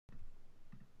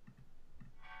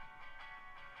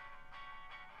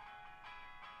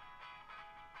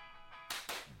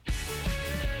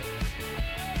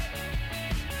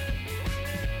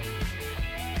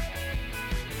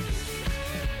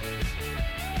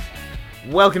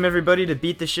Welcome everybody to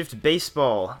Beat the Shift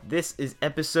Baseball. This is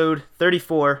episode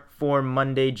 34 for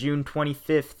Monday, June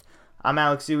 25th. I'm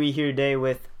Alex Uwe here today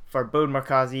with Farbod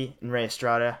Markazi and Ray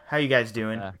Estrada. How you guys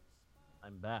doing?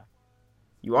 I'm back.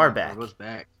 You are back. Farbo's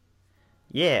back.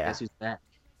 Yeah. Guess who's back?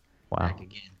 Wow. Back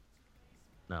again.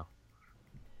 No.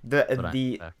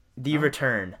 The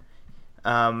return.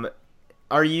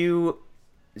 Are you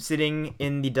sitting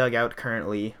in the dugout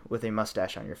currently with a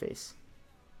mustache on your face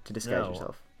to disguise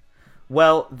yourself?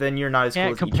 Well, then you're not as cool as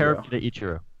Ichiro. Can't compare him to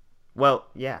Ichiro. Well,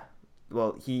 yeah.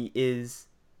 Well, he is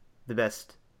the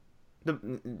best.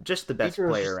 Just the best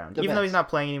player around. Even though he's not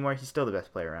playing anymore, he's still the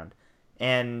best player around.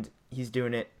 And he's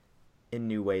doing it in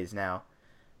new ways now.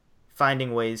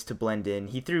 Finding ways to blend in.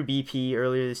 He threw BP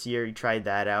earlier this year. He tried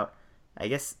that out. I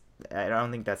don't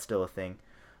think that's still a thing.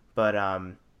 But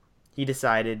he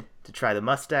decided to try the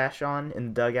mustache on in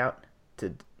the dugout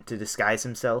to disguise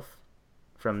himself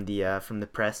from the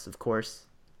press, of course,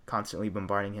 constantly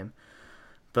bombarding him.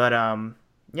 But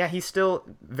yeah, he's still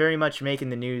very much making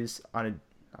the news on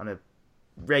a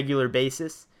regular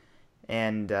basis,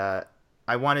 and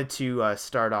I wanted to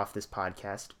start off this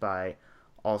podcast by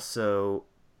also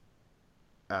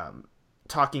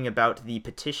talking about the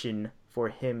petition for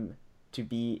him to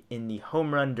be in the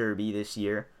home run derby this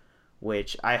year,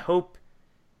 which I hope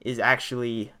is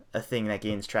actually a thing that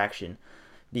gains traction,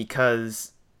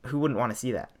 because who wouldn't want to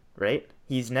see that, right?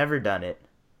 He's never done it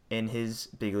in his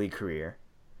big league career,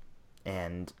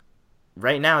 and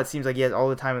right now it seems like he has all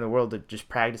the time in the world to just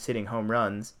practice hitting home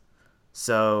runs,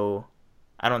 so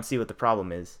I don't see what the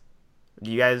problem is. Do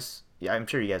you guys... Yeah, I'm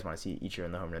sure you guys want to see Ichiro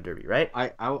in the home run derby, right?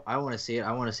 I want to see it.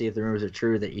 I want to see if the rumors are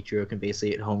true that Ichiro can basically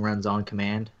hit home runs on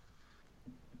command.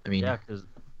 I mean, yeah, because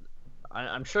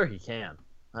I'm sure he can.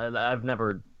 I've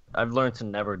learned to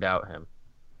never doubt him.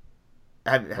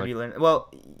 Have you learned?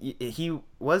 Well, he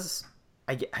was.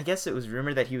 I guess it was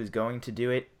rumored that he was going to do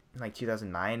it in like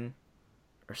 2009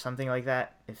 or something like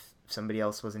that. If somebody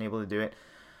else wasn't able to do it,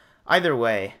 either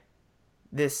way,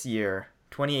 this year,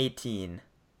 2018,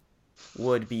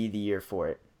 would be the year for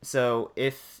it. So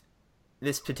if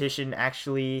this petition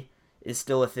actually is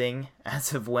still a thing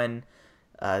as of when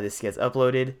this gets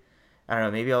uploaded, I don't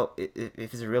know. Maybe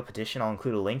if it's a real petition, I'll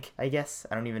include a link. I guess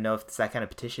I don't even know if it's that kind of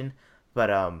petition,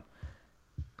 but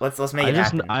let's make it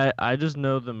happen. I just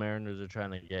know the Mariners are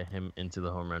trying to get him into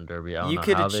the home run derby. I don't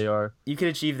know how they are. You could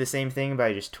achieve the same thing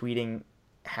by just tweeting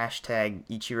hashtag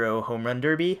Ichiro home run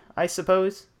derby, I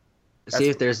suppose. See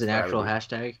if there's an actual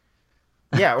hashtag.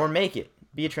 Yeah, or make it.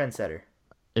 Be a trendsetter.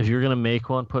 If you're gonna make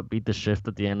one, put beat the shift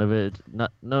at the end of it.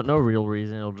 No real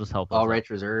reason. It'll just help. All rights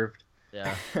reserved.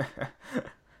 Yeah.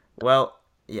 Well,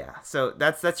 yeah. So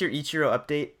that's your Ichiro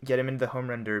update. Get him into the home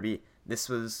run derby. This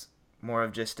was more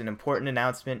of just an important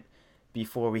announcement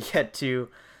before we get to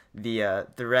the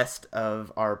rest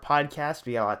of our podcast.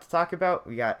 We got a lot to talk about.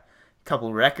 We got a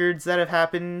couple records that have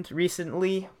happened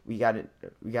recently. We got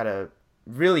a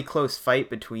really close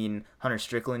fight between Hunter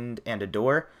Strickland and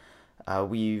Adore.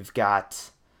 We've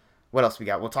got... What else we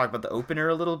got? We'll talk about the opener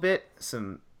a little bit.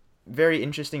 Some very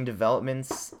interesting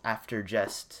developments after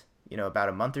just, about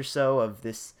a month or so of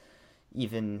this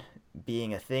even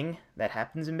being a thing that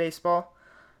happens in baseball.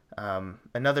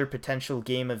 Another potential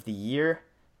game of the year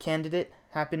candidate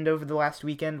happened over the last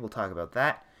weekend. We'll talk about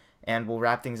that. And we'll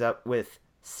wrap things up with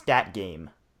Stat Game.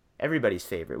 Everybody's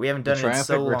favorite. We haven't done it in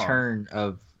so long. The triumphant return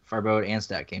of Farbod and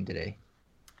Stat Game today.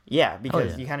 Yeah,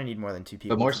 because you kind of need more than two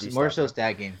people. But more so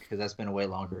Stat Game, because that's been way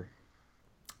longer.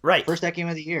 Right. First Stat Game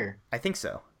of the year. I think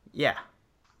so. Yeah.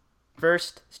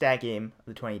 First Stat Game of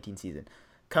the 2018 season.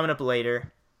 Coming up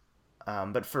later.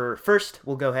 But first,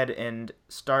 we'll go ahead and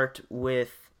start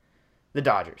with the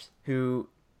Dodgers, who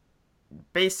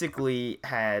basically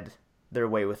had their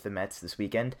way with the Mets this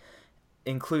weekend,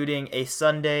 including a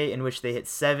Sunday in which they hit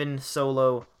 7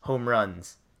 solo home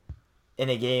runs in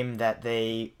a game that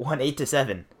they won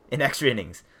 8-7 in extra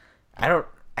innings. I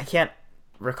can't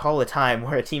recall a time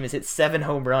where a team has hit 7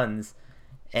 home runs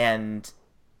and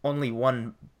only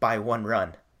won by 1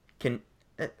 run.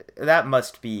 That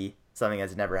must be something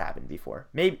that's never happened before.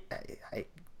 Maybe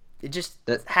it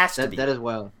has to be. That as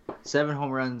well. 7 home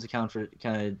runs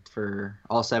accounted for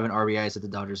all 7 RBIs that the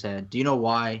Dodgers had. Do you know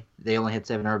why they only hit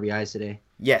 7 RBIs today?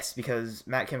 Yes, because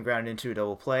Matt Kemp grounded into a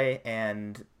double play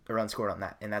and a run scored on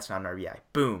that, and that's not an RBI.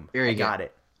 Boom. I got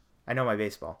it. I know my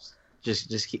baseball.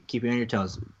 Just keep you on your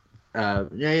toes.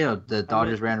 The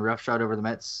Dodgers ran roughshod over the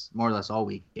Mets more or less all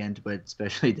weekend, but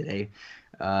especially today.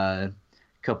 But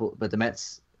the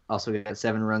Mets also got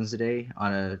 7 runs today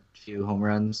on a few home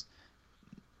runs,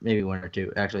 maybe 1 or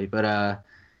 2 actually. But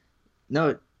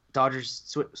no,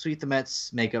 Dodgers sweep the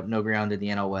Mets, make up no ground in the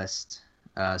NL West.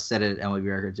 set it at MLB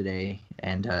record today,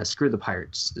 and screw the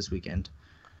Pirates this weekend.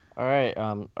 All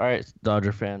right,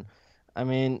 Dodger fan. I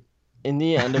mean, in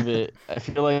the end of it, I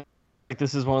feel like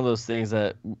this is one of those things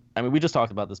that I mean, we just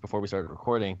talked about this before we started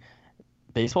recording.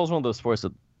 Baseball is one of those sports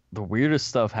that the weirdest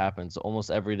stuff happens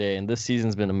almost every day, and this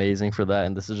season's been amazing for that.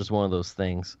 And this is just one of those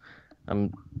things.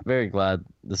 I'm very glad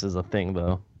this is a thing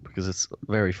though, because it's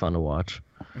very fun to watch.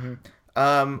 Mm-hmm.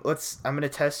 I'm gonna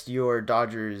test your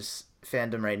Dodgers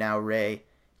fandom right now, Ray.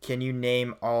 Can you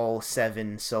name all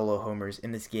 7 solo homers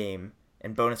in this game?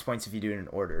 And bonus points if you do it in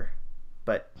order.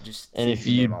 But just And see if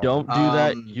you you name all of don't them. do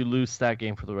that, you lose that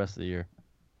game for the rest of the year.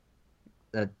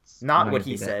 That's Not I'm what gonna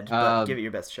he do that. said, but give it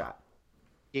your best shot.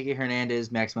 Kike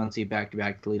Hernandez, Max Muncy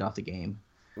back-to-back to lead off the game.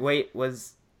 Wait,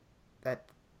 was that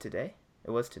today? It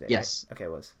was today. Yes. Right? Okay,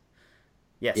 it was.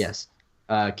 Yes. Yes.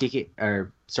 Cody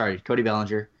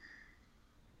Bellinger.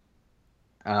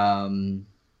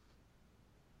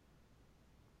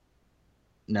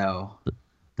 No.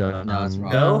 Dun, No, that's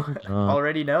wrong. No? dun,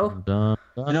 Already no? dun,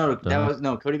 dun, No,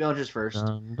 dun, Cody Bellinger's first.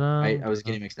 dun, dun, I was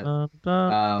getting mixed up. dun,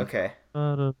 dun, Okay.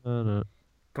 dun, dun, dun.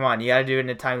 Come on, you gotta do it in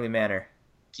a timely manner.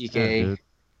 Yeah, TK. dude.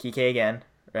 Kike again,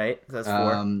 right? So that's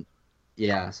 4.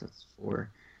 Yeah, so that's 4.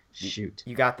 Shoot.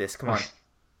 You got this. Come on.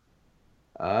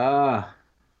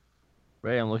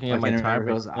 Ray, I'm looking I at my can't time.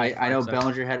 remember who else. I know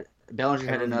Bellinger had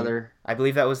another. I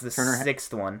believe that was the Turner-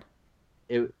 6th one.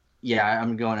 Yeah,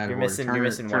 I'm going out You're of order. missing- you're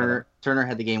missing one of them. Turner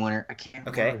had the game winner. I can't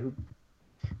Okay. remember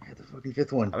who had the fucking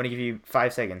 5th one. I'm gonna give you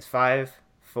 5 seconds. 5,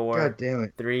 4, God damn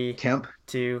it. 3, Kemp.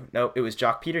 2. Nope, it was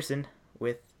Jock Peterson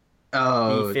with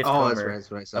Oh, the 5th that's homer right.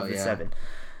 That's what I saw. of the Yeah. 7.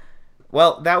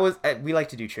 Well, that was. We like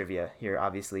to do trivia here,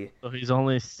 obviously. So he's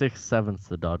only 6/7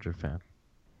 the Dodger fan.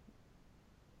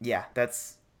 Yeah,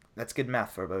 that's good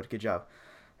math, Forbo. Good job.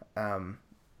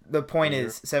 The point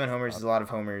is, 7 homers is a lot of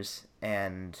homers,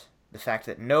 and the fact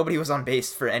that nobody was on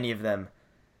base for any of them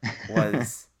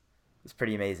was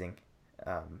pretty amazing.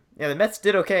 Yeah, the Mets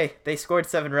did okay. They scored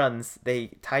 7 runs.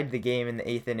 They tied the game in the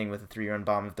 8th inning with a 3-run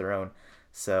bomb of their own.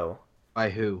 So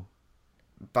By who?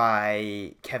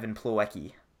 by Kevin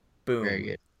Plawecki. Boom. Very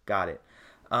good. Got it.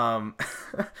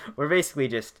 We're basically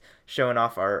just showing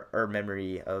off our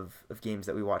memory of games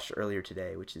that we watched earlier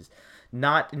today, which is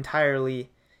not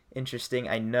entirely interesting,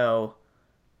 I know,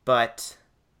 but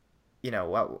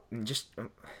it's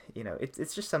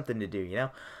just something to do,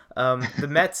 The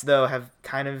Mets though have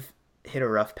kind of hit a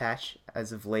rough patch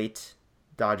as of late.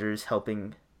 Dodgers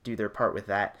helping do their part with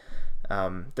that.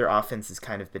 Their offense has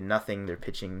kind of been nothing. Their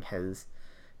pitching has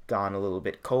gone a little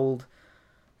bit cold,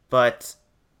 but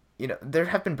there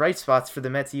have been bright spots for the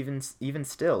Mets even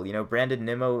still. Brandon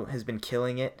Nimmo has been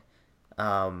killing it.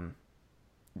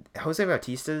 Jose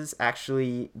Bautista's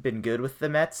actually been good with the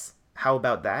Mets. How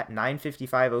about that?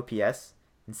 955 OPS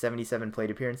in 77 plate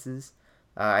appearances.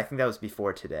 I think that was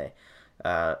before today.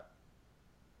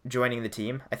 Joining the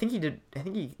team. I think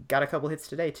he got a couple hits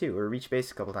today too, or reached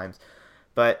base a couple times.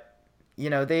 But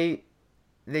they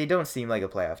don't seem like a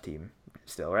playoff team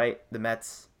still, right? The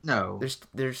Mets. No.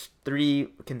 There's 3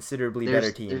 considerably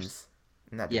better teams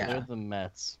in that division. They're the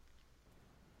Mets.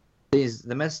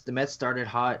 The Mets started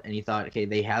hot, and you thought, okay,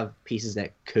 they have pieces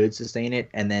that could sustain it,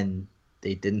 and then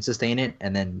they didn't sustain it,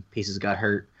 and then pieces got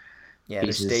hurt. Yeah,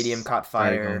 their stadium caught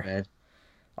fire.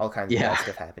 All kinds of bad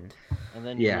stuff happened. And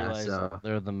then you realize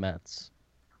they're the Mets.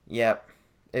 Yep.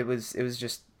 It was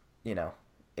just,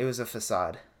 it was a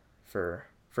facade for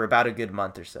about a good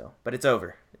month or so. But it's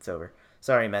over. It's over.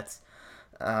 Sorry, Mets.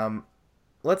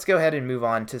 Let's go ahead and move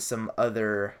on to some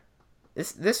other...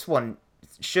 This one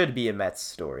should be a Mets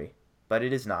story, but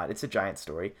it is not. It's a Giants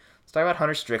story. Let's talk about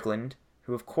Hunter Strickland,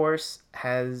 who, of course,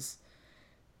 has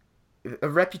a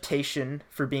reputation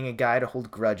for being a guy to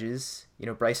hold grudges.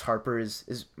 Bryce Harper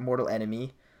is mortal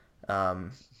enemy.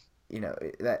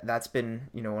 That's been,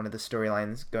 one of the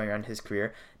storylines going on in his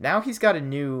career. Now he's got a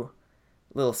new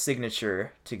little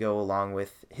signature to go along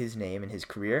with his name and his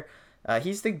career.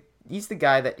 He's the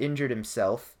guy that injured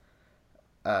himself.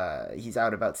 He's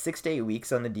out about 6 to 8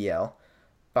 weeks on the DL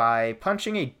by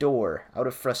punching a door out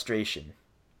of frustration.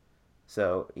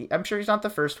 So I'm sure he's not the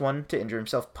first one to injure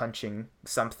himself punching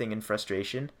something in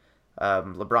frustration.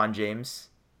 LeBron James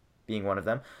being one of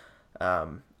them.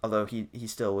 Although he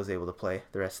still was able to play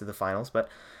the rest of the finals. But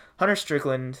Hunter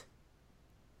Strickland,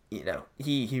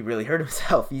 he really hurt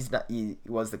himself. He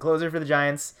was the closer for the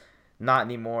Giants, not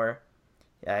anymore.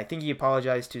 I think he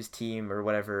apologized to his team or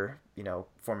whatever,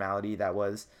 formality that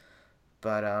was.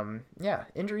 But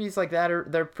injuries like that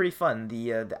they're pretty fun.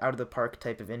 The out of the park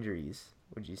type of injuries,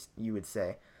 you would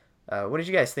say. What did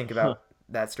you guys think about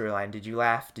that storyline? Did you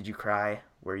laugh? Did you cry?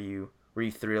 Were you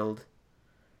thrilled?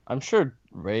 I'm sure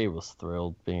Ray was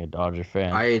thrilled being a Dodger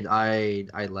fan. I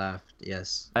laughed.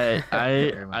 Yes. Very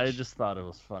I much. just thought it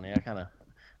was funny.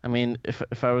 I mean,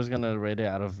 if I was gonna rate it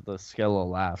out of the scale of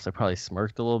laughs, I probably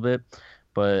smirked a little bit,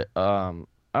 but I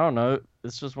don't know.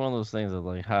 It's just one of those things that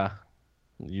like, ha,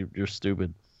 you're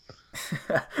stupid.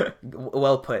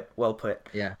 Well put. Well put.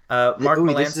 Yeah. Mark Ooh,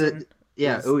 Melanson.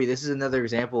 yeah. is- Ooh, this is another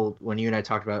example when you and I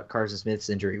talked about Carson Smith's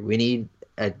injury. We need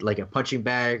like a punching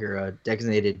bag or a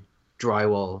designated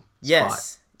drywall spot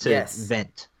Yes. to Yes.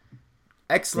 vent. There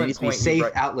Excellent needs to be point. you safe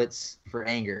brought- outlets for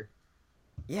anger.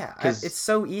 Yeah, 'Cause it's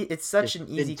so it's such There's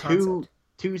an easy been concept.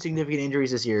 two significant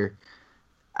injuries this year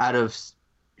out of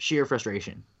sheer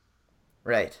frustration.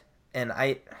 Right. And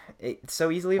it's so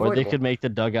easily Or avoidable. they could make the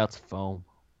dugouts foam.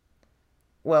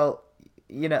 Well,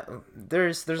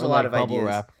 there's Or a lot like of bubble ideas.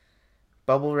 wrap.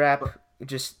 Bubble wrap,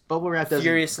 just Bubble wrap doesn't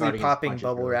furiously guard against popping punches,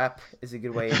 bubble really. wrap is a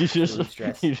good way You to just relieve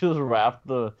stress. you just wrap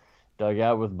the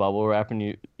dugout with bubble wrap, and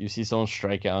you see someone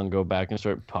strike out and go back and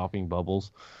start popping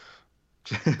bubbles.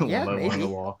 One Yeah, by one on maybe. the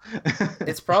wall.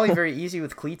 It's probably very easy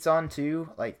with cleats on too.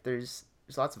 Like there's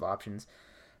lots of options.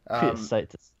 Be a Um, sight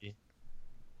to see.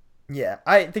 yeah,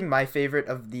 I think my favorite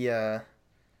of the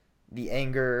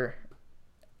anger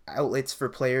outlets for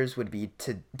players would be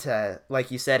to like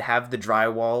you said have the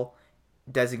drywall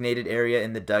designated area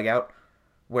in the dugout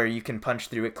where you can punch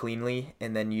through it cleanly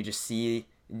and then you just see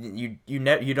you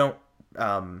don't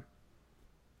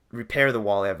repair the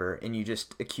wall ever and you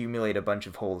just accumulate a bunch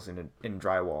of holes in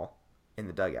drywall in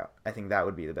the dugout. I think that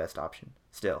would be the best option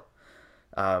still.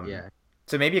 Yeah.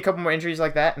 So maybe a couple more injuries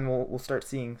like that and we'll start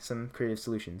seeing some creative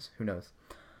solutions. Who knows?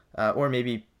 Or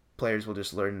maybe players will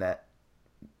just learn that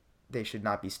they should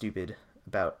not be stupid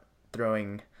about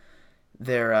throwing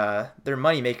their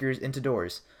money makers into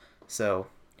doors. So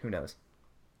who knows?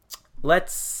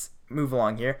 Let's move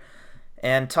along here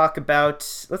and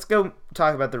let's go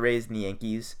talk about the Rays and the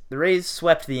Yankees. The Rays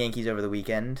swept the Yankees over the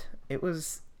weekend. It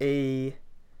was an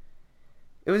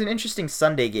interesting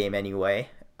Sunday game anyway.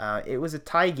 It was a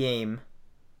tie game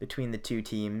between the two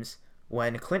teams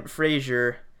when Clint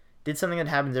Frazier did something that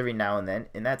happens every now and then,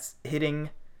 and that's hitting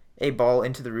a ball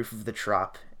into the roof of the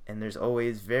Trop. And there's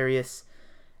always various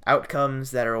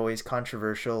outcomes that are always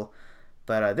controversial.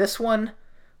 But this one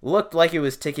looked like it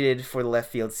was ticketed for the left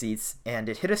field seats, and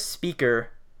it hit a speaker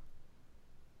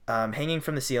hanging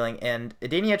from the ceiling, and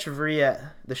Adeiny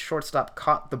Echeverria, the shortstop,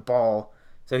 caught the ball,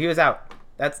 so he was out.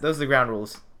 Those are the ground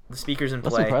rules. The speaker's in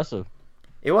That's play. impressive.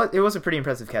 It was a pretty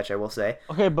impressive catch, I will say.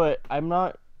 Okay, but I'm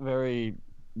not very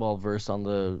well versed on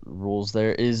the rules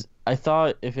there. I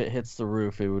thought if it hits the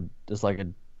roof, it would just like a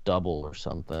double or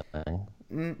something.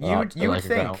 You Like would a ground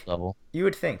think. double. You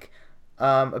would think.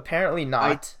 Apparently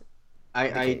not. I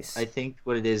case. think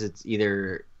what it is, it's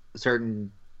either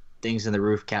certain things in the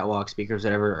roof, catwalk, speakers,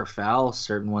 whatever, are foul.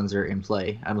 Certain ones are in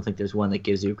play. I don't think there's one that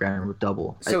gives you a ground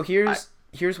double. So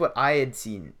here's what I had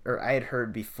seen or I had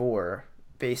heard before,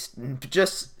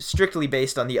 just strictly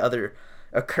based on the other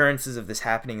occurrences of this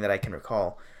happening that I can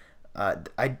recall.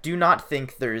 I do not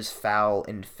think there's foul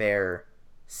in fair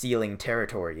ceiling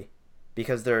territory,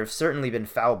 because there have certainly been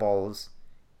foul balls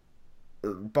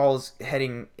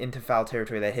heading into foul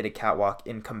territory that hit a catwalk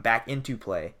and come back into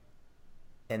play,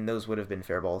 and those would have been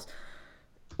fair balls,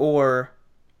 or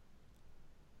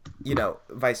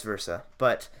vice versa.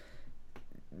 But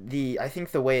I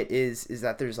think the way it is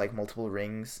that there's like multiple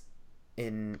rings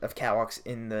of catwalks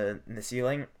in the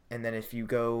ceiling, and then if you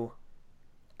go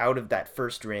out of that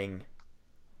first ring,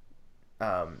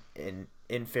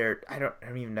 in fair, I don't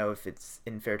even know if it's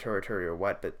in fair territory or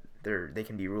what, but they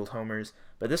can be ruled homers.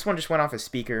 But this one just went off a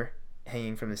speaker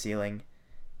hanging from the ceiling,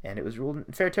 and it was ruled in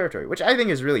fair territory, which I think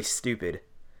is really stupid.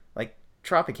 Like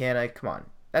Tropicana, come on,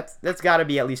 that's got to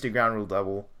be at least a ground rule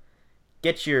double.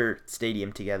 Get your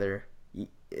stadium together.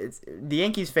 The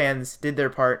Yankees fans did their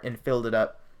part and filled it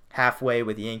up halfway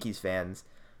with Yankees fans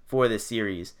for this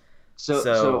series.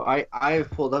 So I've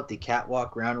pulled up the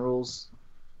catwalk ground rules.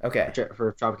 Okay.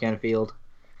 For Tropicana Field.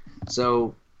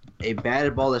 So a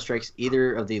batted ball that strikes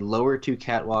either of the lower two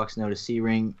catwalks known as C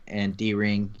ring and D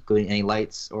ring, including any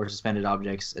lights or suspended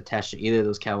objects attached to either of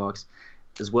those catwalks,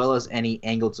 as well as any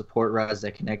angled support rods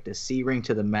that connect the C ring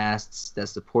to the masts that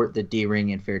support the D ring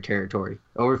in fair territory.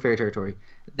 Over fair territory,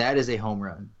 that is a home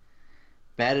run.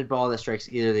 Batted ball that strikes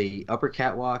either the upper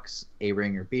catwalks, A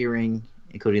ring or B ring,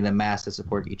 including the masts that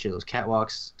support each of those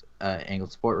catwalks,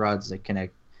 angled support rods that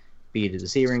connect B to the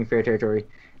C ring, fair territory.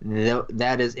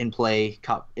 That is in play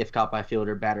if caught by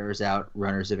fielder, batter is out,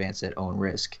 runners advance at own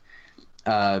risk.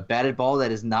 Batted ball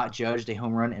that is not judged a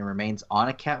home run and remains on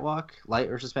a catwalk, light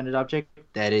or suspended object,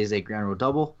 that is a ground rule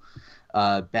double.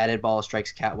 Batted ball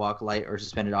strikes catwalk, light, or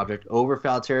suspended object over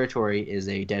foul territory is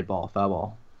a dead ball, foul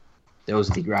ball.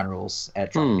 Those are the ground rules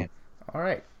at Tropicana. All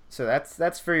right. So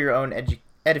that's for your own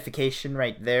edification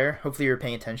right there. Hopefully you're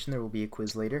paying attention. There will be a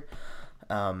quiz later.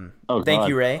 Thank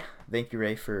you, Ray. Thank you,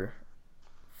 Ray, for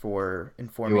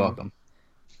informing You're welcome.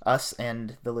 us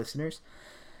and the listeners.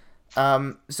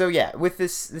 So yeah, with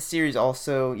this series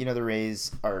also, the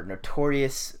Rays are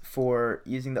notorious for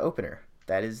using the opener.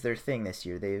 That is their thing this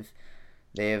year.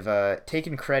 They've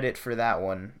taken credit for that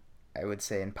one, I would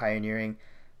say, in pioneering.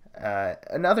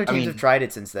 And other teams have tried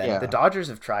it since then. Yeah. The Dodgers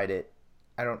have tried it.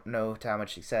 I don't know to how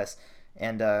much success.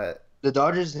 And the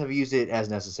Dodgers have used it as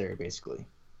necessary, basically.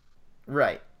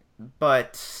 Right.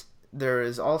 But there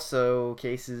is also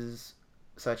cases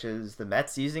such as the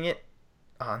Mets using it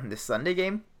on this Sunday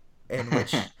game, in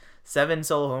which 7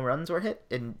 solo home runs were hit,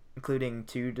 including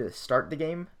 2 to start the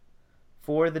game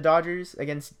for the Dodgers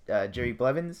against Jerry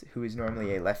Blevins, who is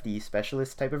normally a lefty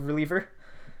specialist type of reliever.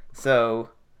 So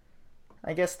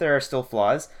I guess there are still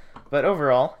flaws, but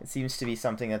overall, it seems to be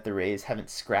something that the Rays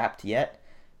haven't scrapped yet.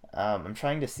 I'm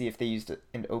trying to see if they used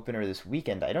an opener this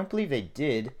weekend. I don't believe they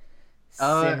did.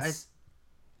 On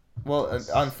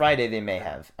Friday they may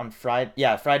have.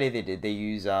 Friday they did. They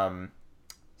use Stanek.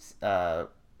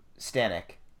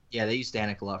 Yeah, they use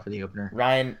Stanek a lot for the opener.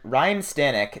 Ryan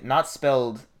Stanek, not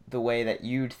spelled the way that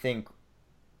you'd think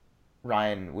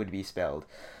Ryan would be spelled.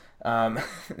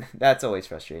 That's always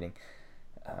frustrating.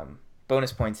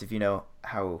 Bonus points if you know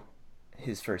how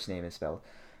his first name is spelled.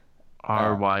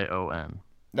 Ryon.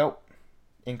 Nope.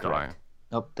 Incorrect. Ryan.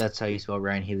 Nope, that's how you spell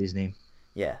Ryan Healy's name.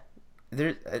 Yeah.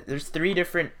 There's 3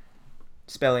 different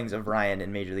spellings of Ryan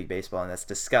in Major League Baseball, and that's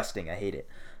disgusting. I hate it.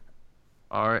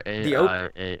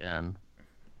 Raian.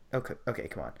 Okay,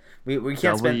 come on. We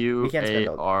can't spell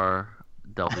WARW.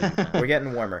 We're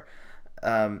getting warmer.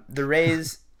 The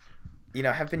Rays,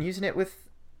 have been using it with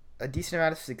a decent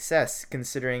amount of success,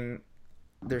 considering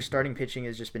their starting pitching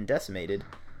has just been decimated.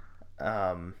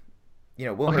 Wilmer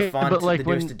Font, the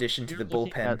newest addition to the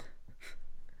bullpen.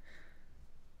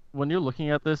 When you're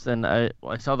looking at this, and I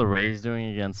saw the Rays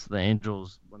doing against the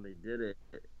Angels when they did it,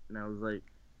 and I was like,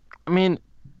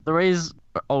 the Rays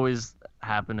always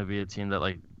happen to be a team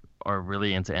that are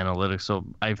really into analytics, so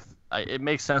it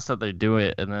makes sense that they do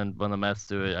it, and then when the Mets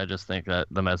do it, I just think that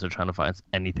the Mets are trying to find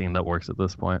anything that works at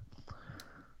this point.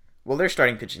 Well, their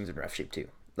starting pitching's in rough shape too.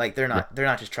 They're not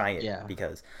just trying it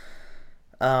because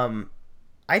I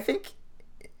think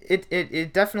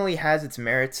it definitely has its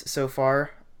merits so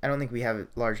far. I don't think we have a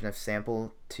large enough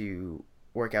sample to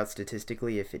work out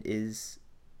statistically if it is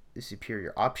the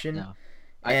superior option. No.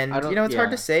 It's hard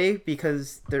to say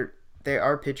because there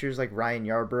are pitchers like Ryan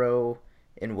Yarbrough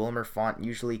and Wilmer Font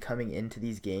usually coming into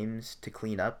these games to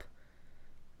clean up.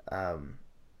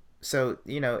 So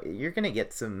you're gonna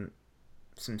get some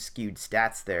skewed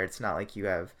stats there. It's not like you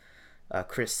have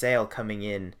Chris Sale coming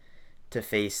in to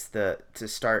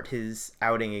start his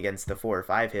outing against the 4 or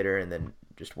 5 hitter and then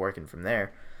just working from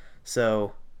there.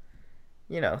 So,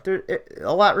 a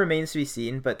lot remains to be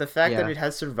seen, but the fact that it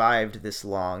has survived this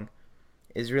long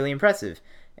is really impressive.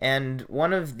 And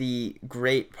one of the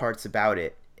great parts about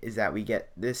it is that we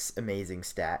get this amazing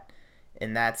stat,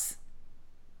 and that's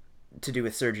to do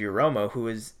with Sergio Romo, who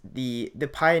is the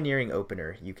pioneering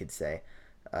opener, you could say,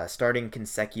 starting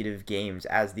consecutive games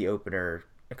as the opener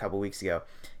a couple weeks ago.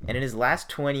 And in his last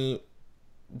 20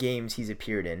 games he's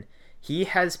appeared in, he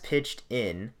has pitched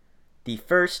in the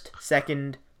 1st,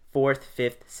 2nd, 4th,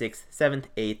 5th, 6th, 7th,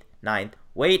 8th, 9th,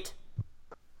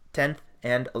 10th,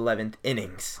 and 11th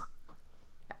innings.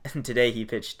 And today he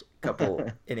pitched a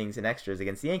couple innings and extras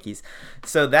against the Yankees.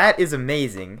 So that is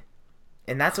amazing.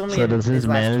 And that's only does his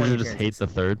manager just hate the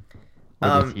third? Or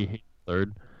does he hate the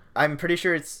third? I'm pretty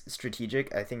sure it's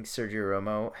strategic. I think Sergio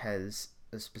Romo has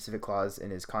a specific clause in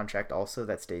his contract also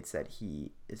that states that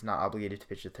he is not obligated to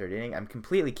pitch the 3rd inning. I'm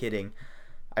completely kidding.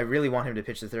 I really want him to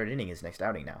pitch the 3rd inning his next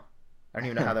outing now. I don't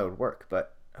even know how that would work,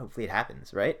 but hopefully it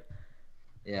happens, right?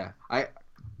 Yeah.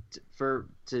 To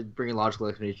bring a logical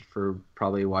explanation for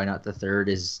probably why not the 3rd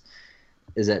is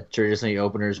that traditionally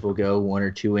openers will go 1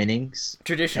 or 2 innings.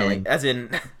 Traditionally, as in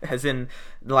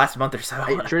the last month or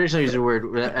so. Traditionally is the word.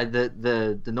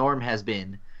 The norm has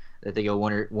been that they go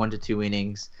 1 to 2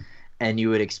 innings, and you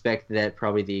would expect that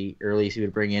probably the earliest you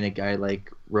would bring in a guy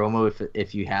like Romo,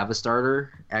 if you have a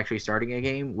starter actually starting a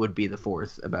game, would be the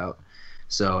 4th about.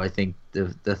 So I think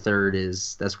the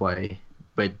 3rd that's why.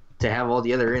 But to have all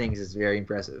the other innings is very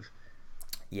impressive.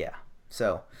 Yeah.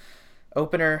 So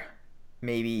opener,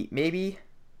 maybe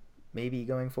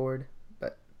going forward,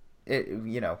 but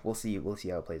we'll see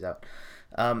how it plays out.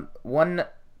 One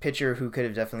pitcher who could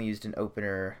have definitely used an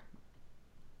opener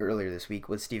earlier this week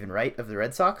was Stephen Wright of the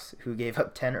Red Sox, who gave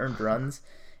up 10 earned runs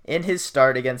in his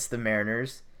start against the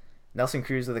Mariners. Nelson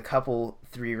Cruz with a couple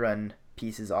 3-run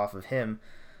pieces off of him.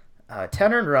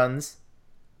 10 earned runs,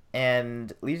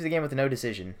 and leaves the game with no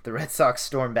decision. The Red Sox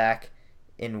storm back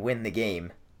and win the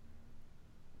game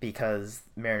because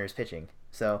Mariners pitching.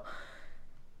 So,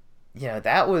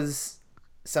 that was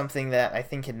something that I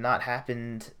think had not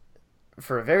happened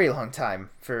for a very long time,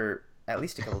 for at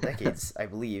least a couple decades, I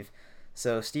believe.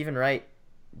 So Stephen Wright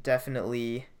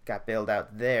definitely got bailed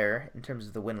out there in terms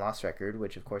of the win-loss record,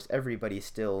 which of course everybody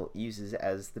still uses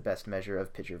as the best measure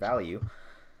of pitcher value.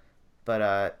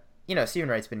 But Stephen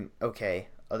Wright's been okay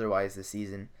otherwise this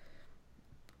season.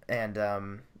 And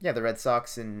the Red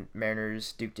Sox and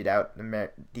Mariners duked it out.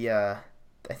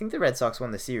 I think the Red Sox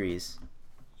won the series.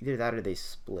 Either that or they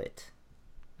split.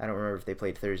 I don't remember if they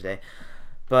played Thursday.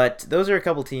 But those are a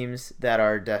couple teams that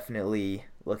are definitely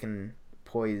looking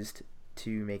poised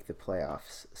to make the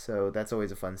playoffs. So that's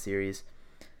always a fun series.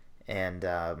 And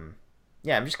I'm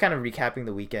just kind of recapping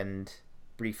the weekend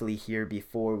briefly here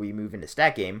before we move into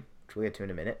Stat Game, which we'll get to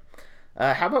in a minute.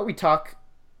 How about we talk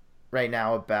right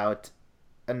now about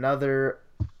another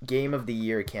Game of the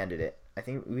Year candidate? I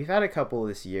think we've had a couple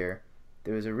this year.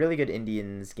 There was a really good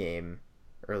Indians game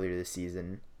earlier this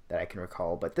season that I can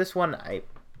recall, but this one I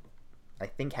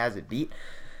think has it beat.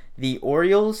 The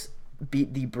Orioles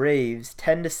beat the Braves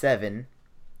 10-7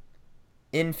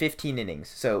 in 15 innings.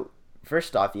 So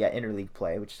first off, you got interleague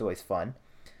play, which is always fun.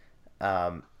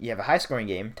 You have a high-scoring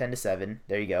game, 10-7.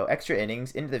 There you go. Extra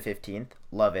innings into the 15th.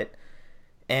 Love it.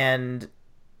 And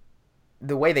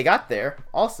the way they got there,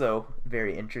 also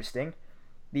very interesting.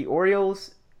 The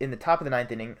Orioles, in the top of the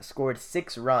ninth inning, scored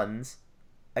 6 runs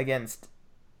against...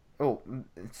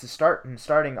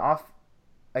 starting off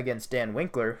against Dan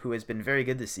Winkler, who has been very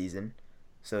good this season.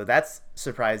 So that's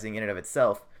surprising in and of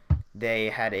itself. They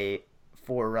had a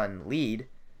 4-run lead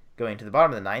going to the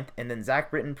bottom of the ninth, and then Zach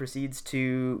Britton proceeds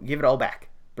to give it all back.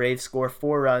 Braves score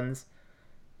 4 runs,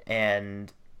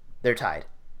 and they're tied.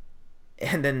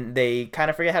 And then they kind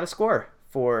of forget how to score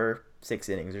for 6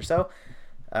 innings or so,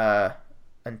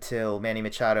 until Manny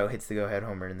Machado hits the go-ahead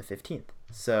homer in the 15th.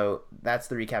 So that's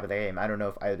the recap of the game. I don't know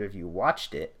if either of you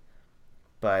watched it,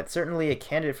 but certainly a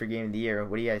candidate for Game of the Year.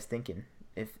 What are you guys thinking?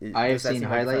 I've seen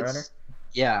highlights.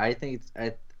 Yeah, I think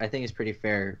it's pretty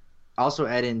fair. Also,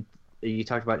 add in, you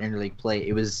talked about interleague play.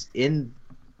 It was in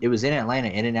Atlanta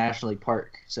in a National League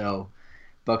park. So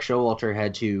Buck Showalter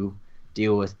had to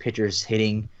deal with pitchers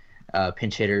hitting,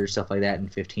 pinch hitters, stuff like that in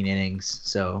 15 innings.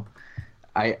 So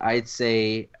I'd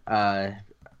say a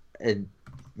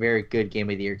very good Game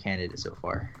of the Year candidate so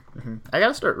far. Mm-hmm. I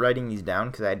gotta start writing these down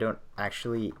because I don't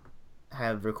actually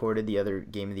have recorded the other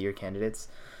Game of the Year candidates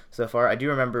so far. I do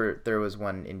remember there was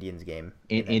one Indians game.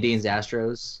 Indians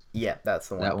Astros. Yeah, that's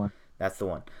the one. That one. That's the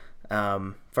one.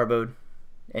 Farbode,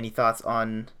 any thoughts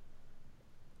on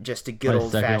just a good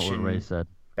old fashioned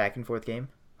back and forth game?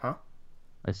 Huh?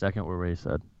 I second what Ray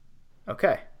said.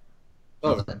 Okay.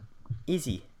 Well then.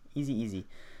 Easy.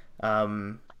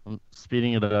 I'm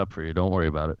speeding it up for you. Don't worry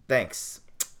about it. Thanks.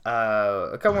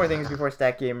 A couple more things before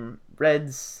Stat Game.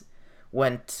 Reds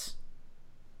went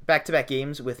back-to-back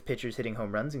games with pitchers hitting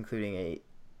home runs, including a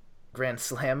grand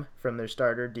slam from their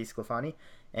starter, DeSclafani,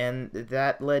 and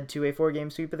that led to a 4-game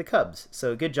sweep of the Cubs.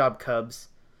 So good job, Cubs,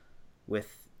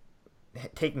 with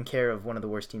taking care of one of the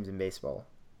worst teams in baseball.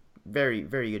 Very,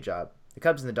 very good job. The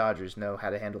Cubs and the Dodgers know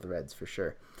how to handle the Reds for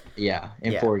sure. Yeah,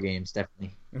 in 4 games,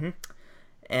 definitely. Mm-hmm.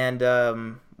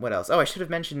 And what else? Oh, I should have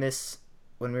mentioned this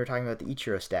when we were talking about the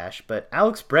Ichiro stash, but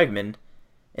Alex Bregman,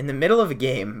 in the middle of a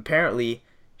game, apparently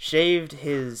shaved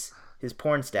his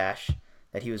porn stash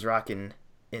that he was rocking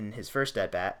in his first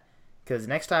at-bat, because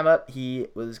next time up, he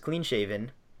was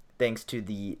clean-shaven, thanks to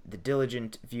the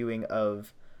diligent viewing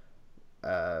of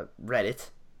Reddit.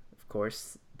 Of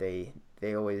course, they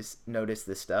always notice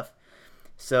this stuff.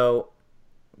 So,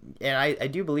 and I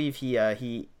do believe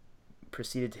he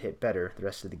proceeded to hit better the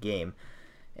rest of the game,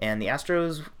 and the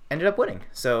Astros ended up winning.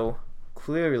 So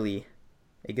clearly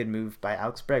a good move by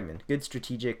Alex Bregman. Good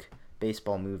strategic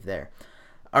baseball move there.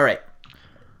 All right,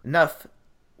 enough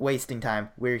wasting time.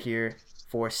 We're here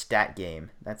for Stat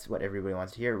Game. That's what everybody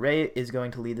wants to hear. Ray is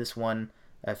going to lead this one.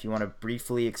 If you want to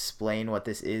briefly explain what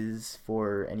this is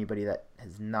for anybody that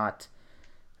has not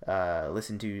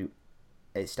listened to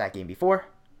a Stat Game before,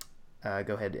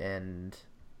 go ahead and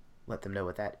let them know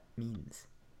what that means.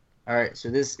 All right, so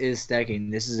this is Stat Game.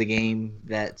 This is a game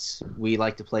that we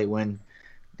like to play when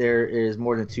there is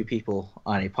more than 2 people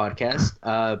on a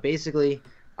podcast. Basically,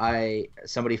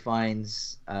 somebody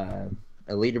finds a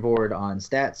leaderboard on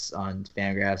stats on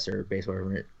Fangraphs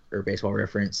or Baseball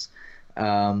Reference.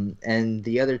 And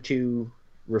the other two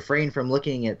refrain from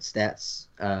looking at stats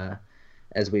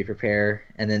as we prepare,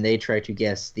 and then they try to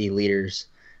guess the leaders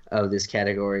of this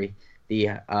category. The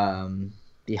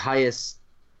highest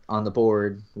on the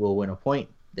board will win a point.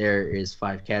 There is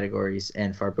 5 categories,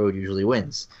 and Farbode usually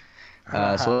wins.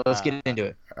 So let's get into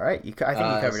it. All right, I think you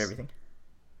covered everything.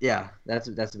 Yeah, that's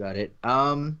about it.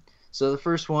 So the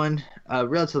first one, a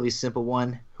relatively simple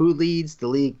one. Who leads the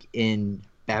league in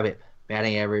BABIP,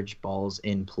 batting average, balls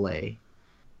in play?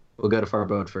 We'll go to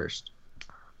Farbode first.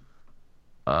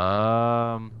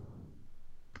 Altuve?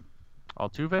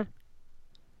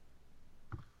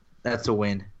 That's a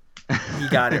win. He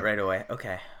got it right away.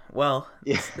 Okay. Well,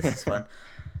 Yeah. this is fun.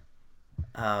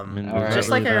 Alright. Just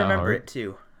like I Really that remember hard? it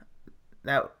too.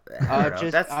 Now, I don't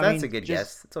know. That's a good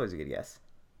guess. It's always a good guess.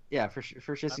 Yeah, for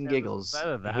shits and giggles.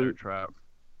 Either that or Trout.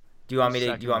 Do you want me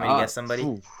to guess somebody?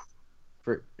 Oof.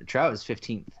 For Trout is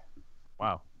 15th.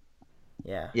 Wow.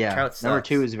 Yeah. Yeah. Trout Number sucks.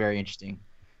 2 is very interesting.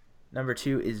 Number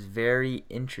 2 is very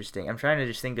interesting. I'm trying to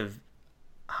just think of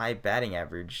high batting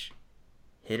average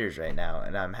hitters right now,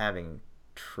 and I'm having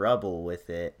trouble with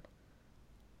it.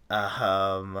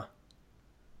 I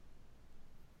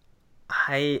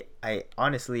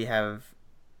honestly have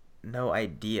no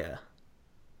idea.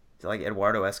 Is it like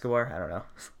Eduardo Escobar? I don't know.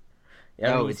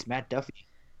 No, he's- it's Matt Duffy.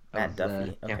 Matt of Duffy,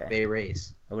 the okay. Tampa Bay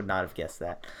Rays. I would not have guessed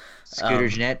that. Scooter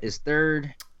Gennett is 3rd.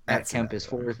 Matt That's Kemp is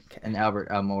another one. 4th. Okay. And Albert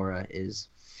Almora is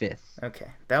 5th. Okay,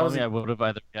 that was. I would have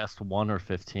either guessed 1 or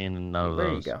 15, and none of There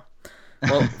those. you go.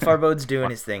 Well, Farbode's doing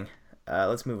his thing.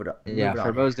 Let's move it up. Yeah, move it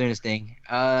on Farbode's doing his thing.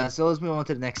 So let's move on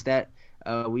to the next stat.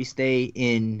 We stay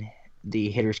in the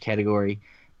hitters category.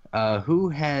 Who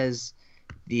has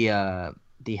the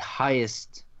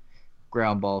highest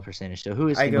ground ball percentage? So who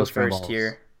is I the go most ground first balls?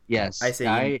 here. Yes, I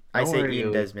say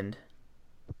Ian Desmond.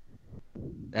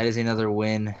 That is another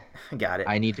win. Got it.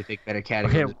 I need to pick better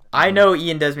categories. Okay. I know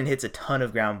Ian Desmond hits a ton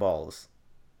of ground balls,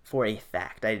 for a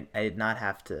fact. I did not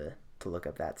have to look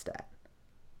up that stat.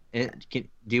 Do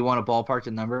you want to ballpark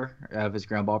the number of his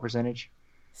ground ball percentage?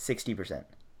 60%.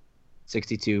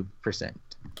 62%.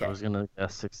 Okay. I was gonna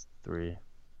guess 63.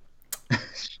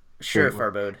 Sure, Sure.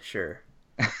 Farbode. Sure.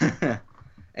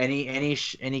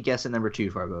 Any guess at number 2,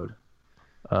 Farbode?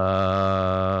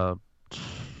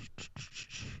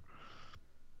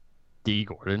 D.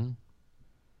 Gordon.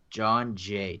 John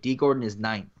Jay. D. Gordon is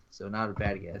 9th, so not a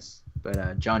bad guess.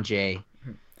 But John Jay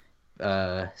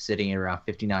sitting at around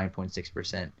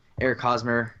 59.6%. Eric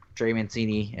Hosmer, Trey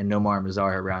Mancini, and Nomar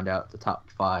Mazara round out the top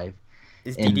 5.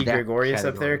 Is in Didi that Gregorius up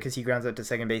there? category. Because he grounds out to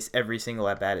second base every single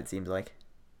at bat, it seems like.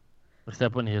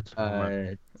 Except when he hits a home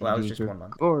run. Well, that was Didi just 1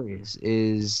 month. Gregorius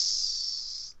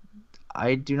is.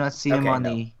 I do not see him Okay, on no.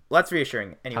 the Well, that's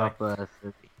reassuring. Anyway, top 30.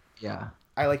 Yeah.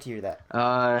 I like to hear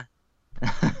that.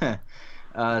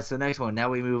 So next one. Now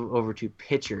we move over to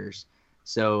pitchers.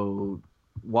 So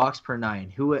walks per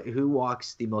 9. Who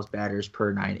walks the most batters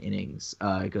per 9 innings?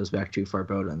 It goes back to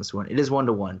Farbode on this one. It is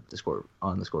 1-1 the score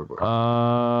on the scoreboard.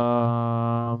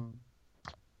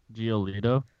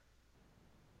 Giolito.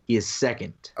 He is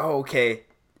 2nd. Oh, okay.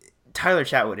 Tyler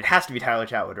Chatwood. It has to be Tyler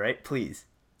Chatwood, right? Please.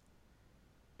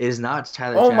 It is not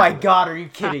Tyler. Oh my Chatwood. God, are you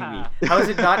kidding me? How is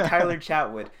it not Tyler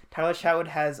Chatwood? Tyler Chatwood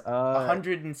has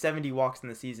 170 walks in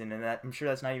the season, and I'm sure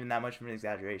that's not even that much of an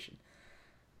exaggeration.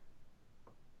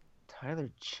 Tyler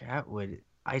Chatwood.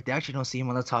 I actually don't see him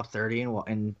on the top 30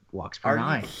 in walks per Are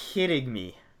 9. you kidding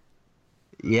me?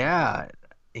 Yeah,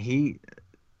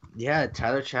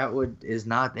 Tyler Chatwood is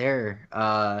not there.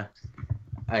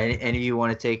 Any of you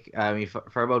want to take? I mean,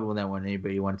 Farbode won that one.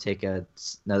 Anybody want to take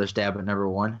another stab at number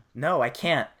 1? No, I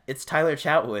can't. It's Tyler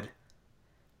Chatwood.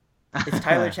 It's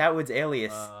Tyler Chatwood's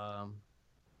alias.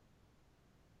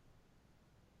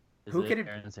 Who could it?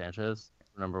 Aaron Sanchez,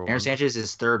 number 1. Aaron Sanchez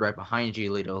is 3rd, right behind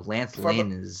Giolito. Lance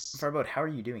Lynn is. Farbode, how are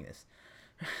you doing this?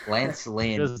 Lance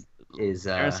Lynn Because is.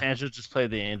 Aaron Sanchez just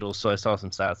played the Angels, so I saw some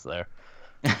stats there.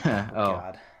 Oh,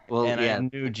 God. well, And yeah. I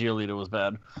knew Giolito was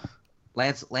bad.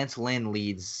 Lance Lynn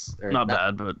leads. Or Not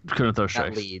bad, but couldn't throw Not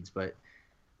strikes. leads, but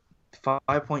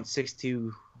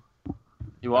 5.62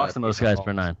 He walks the most guys per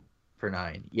balls 9. per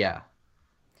 9. Yeah.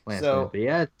 Lance So- Lynn. But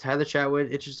yeah, Tyler Chatwood.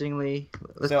 Interestingly,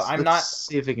 let's I'm not-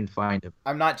 see if we can find him.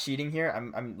 I'm not cheating here.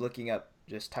 I'm looking up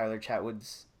just Tyler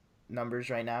Chatwood's numbers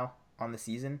right now on the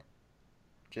season.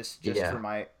 Just Yeah. for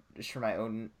my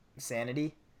own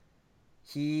sanity.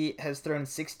 He has thrown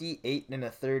 68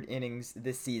 1/3 innings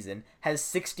this season, has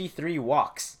 63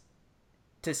 walks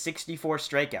to 64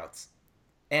 strikeouts.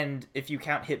 And if you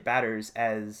count hit batters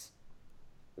as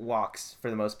walks for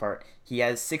the most part, he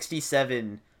has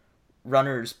 67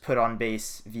 runners put on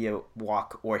base via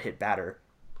walk or hit batter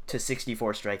to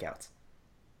 64 strikeouts.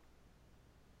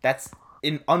 That's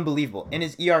unbelievable. And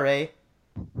his ERA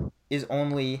is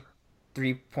only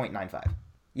 3.95.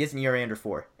 He has an ERA under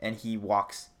 4, and he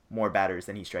walks more batters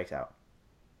than he strikes out.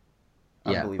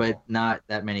 Yeah, Unbelievable. but not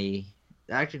that many.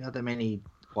 Actually, not that many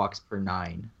walks per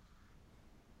 9.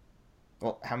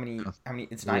 Well, how many?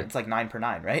 It's Yeah. 9. It's like 9 per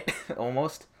 9, right?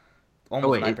 Almost Oh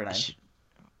wait, 9 per 9.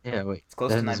 yeah, wait. It's close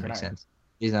that to 9 doesn't per make 9. sense.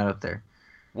 He's not up there.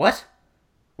 What?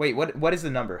 Wait, what is the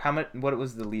number? How much? What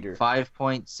was the leader?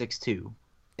 5.62.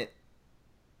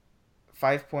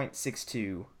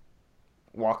 5.62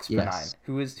 walks per 9. Yes.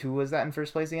 Who was that in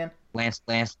first place again? Lance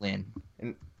Lynn.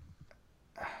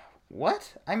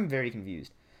 What? I'm very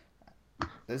confused.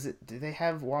 Do they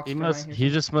have walks He per must. 9 He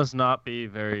here? just must not be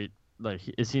very like.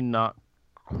 Is he not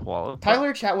qualified?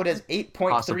 Tyler Chatwood has 8.3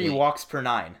 Possibly. walks per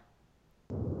 9.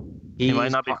 He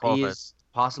might not be qualified. He's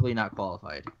possibly not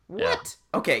qualified. What?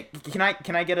 Okay, can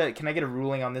I get a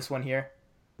ruling on this one here?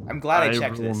 I'm glad I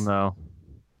checked rule this. No.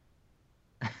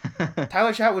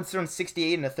 Tyler Chatwood's thrown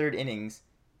 68 in the third innings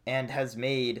and has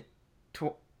made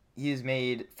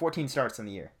 14 starts in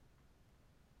the year.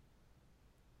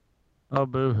 Oh,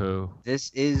 boo-hoo.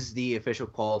 This is the official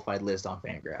qualified list on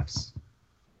Fangraphs.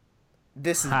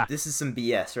 This Ha. is some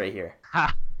BS right here.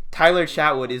 Ha! Tyler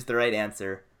Chatwood is the right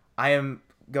answer. I am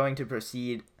going to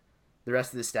proceed the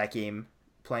rest of the stat game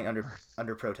playing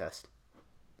under protest.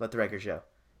 Let the record show.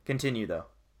 Continue though.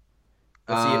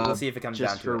 We'll see if it comes down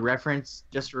Just to for it. reference,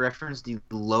 the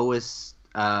lowest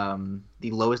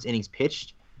innings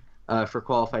pitched for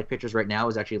qualified pitchers right now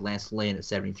is actually Lance Lynn at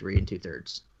 73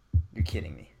 2/3. You're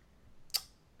kidding me.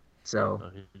 So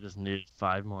So he just needed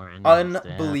 5 more innings.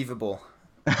 Unbelievable.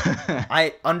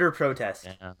 I under protest.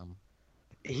 Damn.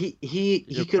 he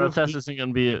Your could have. protest isn't going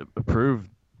to be approved.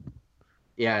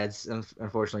 Yeah, it's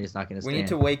unfortunately it's not going to We stand. need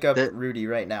to wake up The- Rudy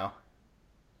right now.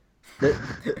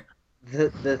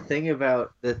 The thing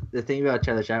about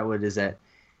Tyler Chatwood is that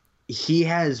he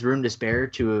has room to spare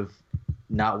to have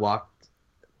not walked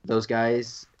those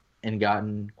guys and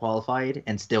gotten qualified,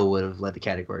 and still would have led the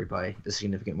category by a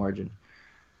significant margin.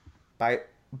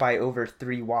 by over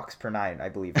 3 walks per 9, I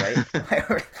believe,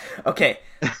 right? Okay,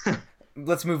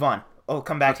 let's move on. Oh,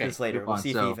 come back to Okay, this later. move We'll on. see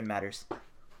if So- it even matters.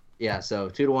 Yeah, so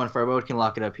 2-1 Farbo can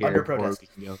lock it up here Under before protest. we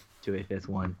can go to a 5th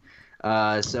one.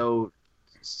 So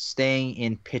staying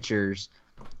in pitchers,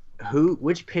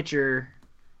 which pitcher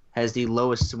has the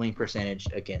lowest swing percentage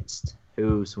against?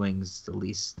 Who swings the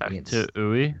least Back against? to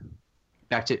Uwe.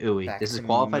 Back to Uwe. Back This is to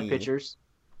qualified me. pitchers.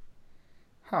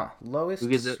 Lowest Who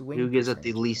gives up the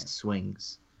percentage, least man.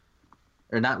 swings?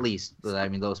 Or not least, but I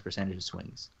mean lowest percentage of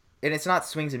swings. And it's not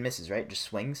swings and misses, right? Just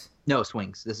swings? No,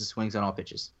 swings. This is swings on all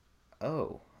pitches.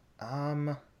 Oh.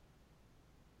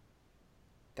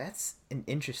 That's an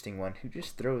interesting one. Who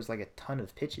just throws like a ton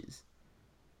of pitches?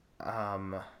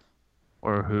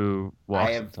 Or who walks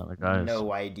I a have ton of guys.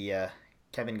 no idea.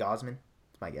 Kevin Gosman?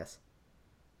 That's my guess.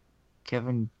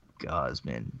 Kevin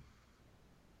Gosman.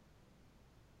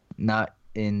 Not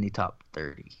in the top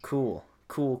 30. Cool.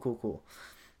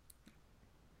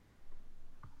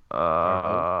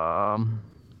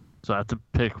 So I have to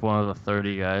pick one of the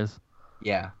 30 guys.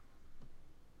 Yeah.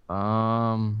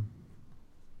 Huh.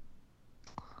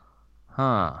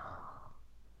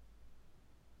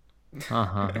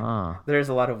 Huh. There's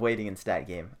a lot of waiting in stat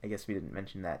game. I guess we didn't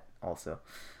mention that also.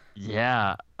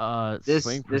 Yeah. This-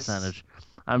 Swing this- percentage.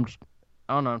 I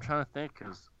don't know. I'm trying to think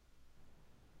because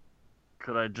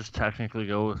could I just technically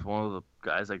go with one of the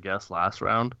guys I guessed last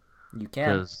round? You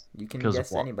can. 'Cause- You can 'cause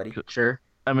guess wa- anybody. Sure.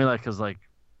 I mean, like, cause like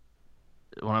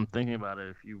when I'm thinking about it,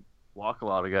 if you walk a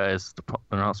lot of guys,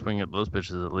 they're not swinging at those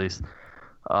pitches at least.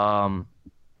 Aaron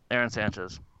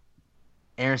Sanchez.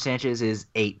 Aaron Sanchez is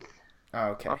 8th. Oh,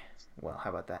 okay. Well, how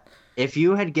about that? If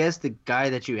you had guessed the guy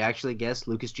that you actually guessed,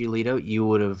 Lucas Giolito, you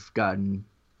would have gotten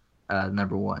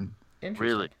number 1. Interesting.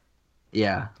 Really?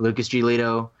 Yeah, Lucas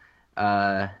Giolito,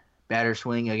 batter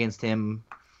swing against him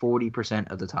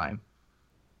 40% of the time.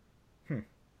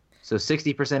 So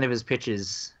 60% of his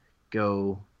pitches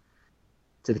go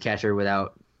to the catcher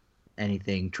without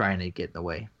anything trying to get in the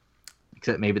way,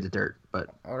 except maybe the dirt. But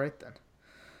All right then.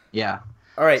 yeah,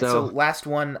 All right. So, So- last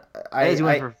one. that is a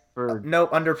win for Nope.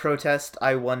 Under protest,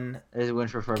 I won. that is a win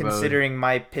for Furbo. Considering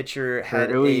my pitcher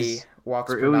had Uwe's- a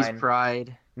walks For per Uwe's 9.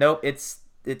 pride, Nope. It's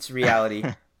reality.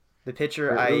 The pitcher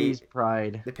for Uwe's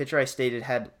pride. I stated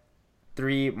had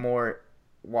 3 more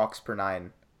walks per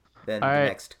 9 than All the right.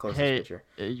 next closest Hey, pitcher.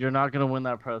 you're not gonna win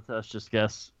that protest. Just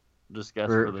guess. For-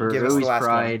 For for- the. Give us the Uwe's last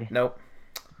pride. one. Nope.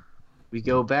 We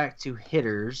go back to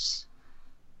hitters.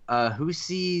 Who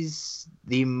sees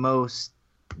the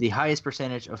highest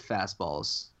percentage of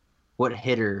fastballs? What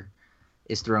hitter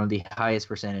is throwing the highest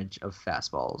percentage of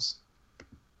fastballs?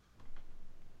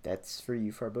 That's for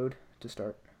you, Farbode, to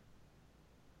start.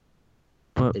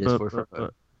 It is for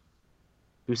Farbode.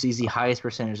 Who sees the highest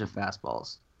percentage of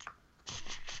fastballs?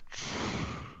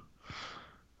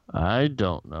 I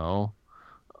don't know.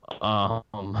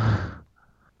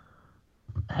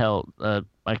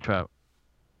 Mike Trout.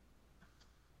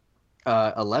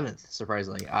 11th,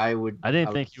 surprisingly. I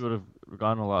didn't think he would have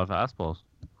gotten a lot of fastballs.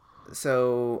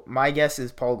 So my guess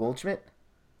is Paul Goldschmidt.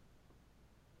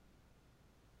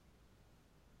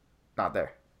 Not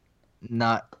there.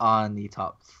 Not on the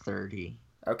top 30.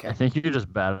 Okay. I think you're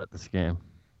just bad at this game.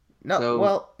 No, So-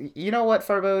 well, you know what,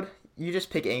 Farbode? You just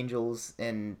pick Angels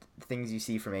and things you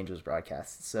see from Angels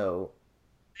broadcasts. So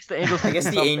At least the Angels. I guess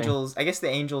can the do Angels. I guess the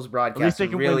Angels least broadcasts they are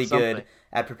can really win something. good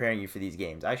at preparing you for these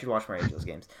games. I should watch more Angels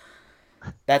games.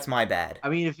 That's my bad. I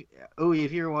mean, if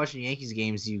you were watching Yankees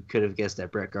games, you could have guessed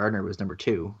that Brett Gardner was number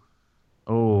 2.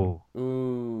 Oh.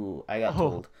 Ooh, I got Oh.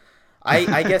 told.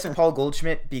 I guess Paul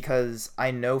Goldschmidt because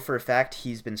I know for a fact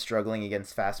he's been struggling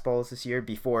against fastballs this year,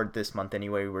 before this month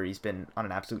anyway, where he's been on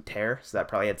an absolute tear, so that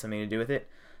probably had something to do with it.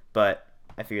 But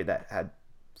I figured that had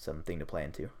something to play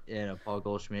into. Paul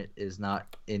Goldschmidt is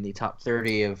not in the top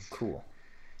 30 of Cool.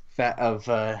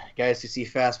 guys who see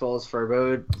fastballs for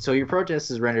Farbode. So your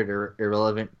protest is rendered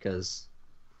irrelevant because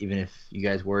even if you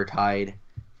guys were tied,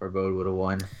 Farbode would have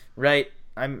won. Right.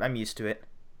 I'm used to it.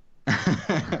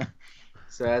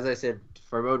 So as I said,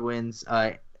 Farbode wins.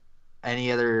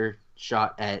 Any other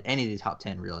shot at any of the top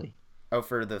 10 really? Oh,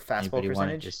 for the fastball Anybody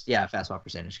want it? percentage? Fastball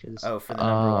percentage. Cause Oh, for the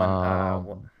number one.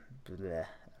 Um, Bleh,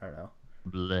 I don't know.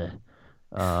 Bleh.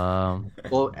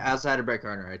 well, outside of Brett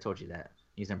Gardner, I told you that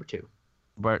he's number 2.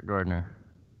 Brett Gardner.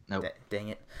 Nope. Dang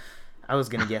it. I was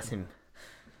going to guess him.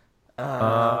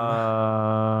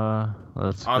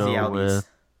 Let's Ozzy go Albies. with.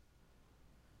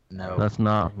 No. That's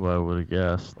not who I would have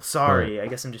guessed. Sorry, I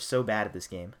guess I'm just so bad at this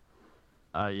game.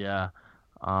 Yeah.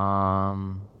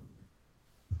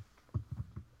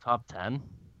 Top 10.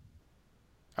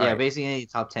 Yeah, Alright. basically any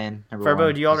top 10. Number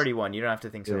Farbode, 1. you already won. You don't have to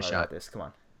think so Give it a hard shot. about this. Come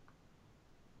on.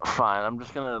 Fine. I'm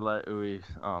just gonna let Uwe.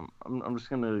 I'm just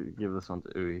gonna give this one to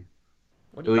Uwe.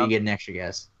 What Ooh, you get an extra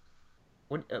guess.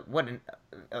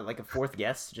 like a fourth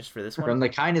guess just for this From one? the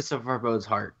kindness of Farbode's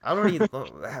heart. I already.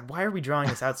 Why are we drawing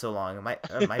this out so long? My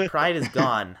pride is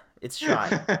gone. It's shot.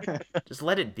 Just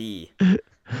let it be. No,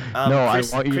 I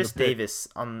want you to Chris pick- Davis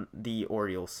on the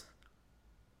Orioles.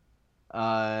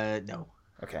 No.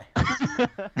 Okay.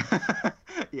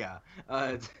 Yeah.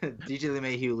 DJ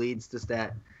LeMahieu leads the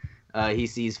stat. He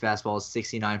sees fastballs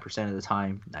 69% of the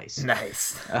time. Nice.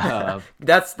 Nice. Uh,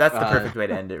 That's the perfect way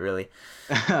to end it, really.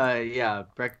 Yeah.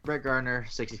 Brett Gardner,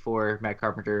 64. Matt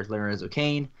Carpenter, Lorenzo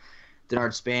Cain,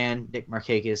 Denard Span, Nick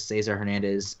Markakis, Cesar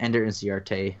Hernandez, Ender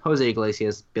Inciarte, Jose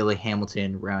Iglesias, Billy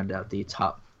Hamilton round out the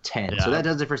top 10. Yeah. So that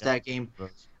does it for stat game.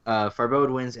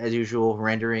 Farbode wins as usual,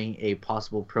 rendering a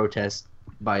possible protest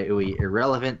by Uwe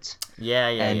irrelevant, Yeah.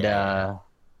 and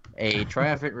a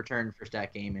triumphant return for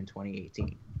stat game in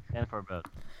 2018. And for both.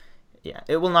 Yeah,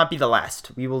 it will not be the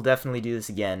last. We will definitely do this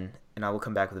again, and I will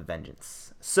come back with a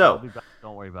vengeance. So,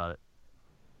 Don't worry about it.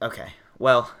 okay.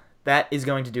 Well, that is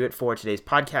going to do it for today's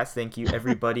podcast. Thank you,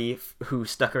 everybody who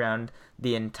stuck around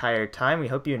the entire time. We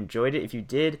hope you enjoyed it. If you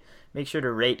did, make sure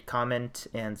to rate, comment,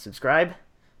 and subscribe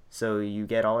so you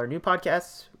get all our new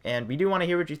podcasts. And we do want to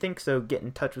hear what you think, so get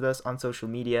in touch with us on social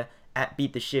media at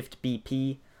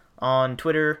BeatTheShiftBP on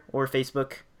Twitter or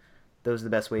Facebook. Those are the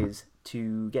best ways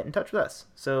to get in touch with us.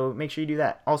 So make sure you do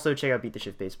that. Also, check out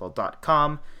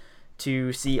BeatTheShiftBaseball.com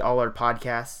to see all our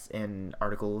podcasts and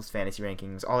articles, fantasy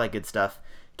rankings, all that good stuff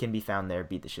can be found there,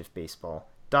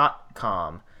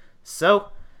 BeatTheShiftBaseball.com. So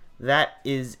that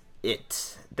is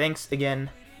it. Thanks again,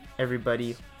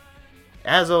 everybody.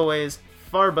 As always,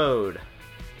 Farbode.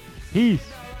 Peace.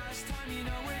 Last time you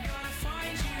know we're gonna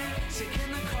find you. Sit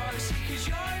in the car seat 'cause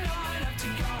you're not up to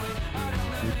going. I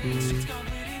don't know, it's gonna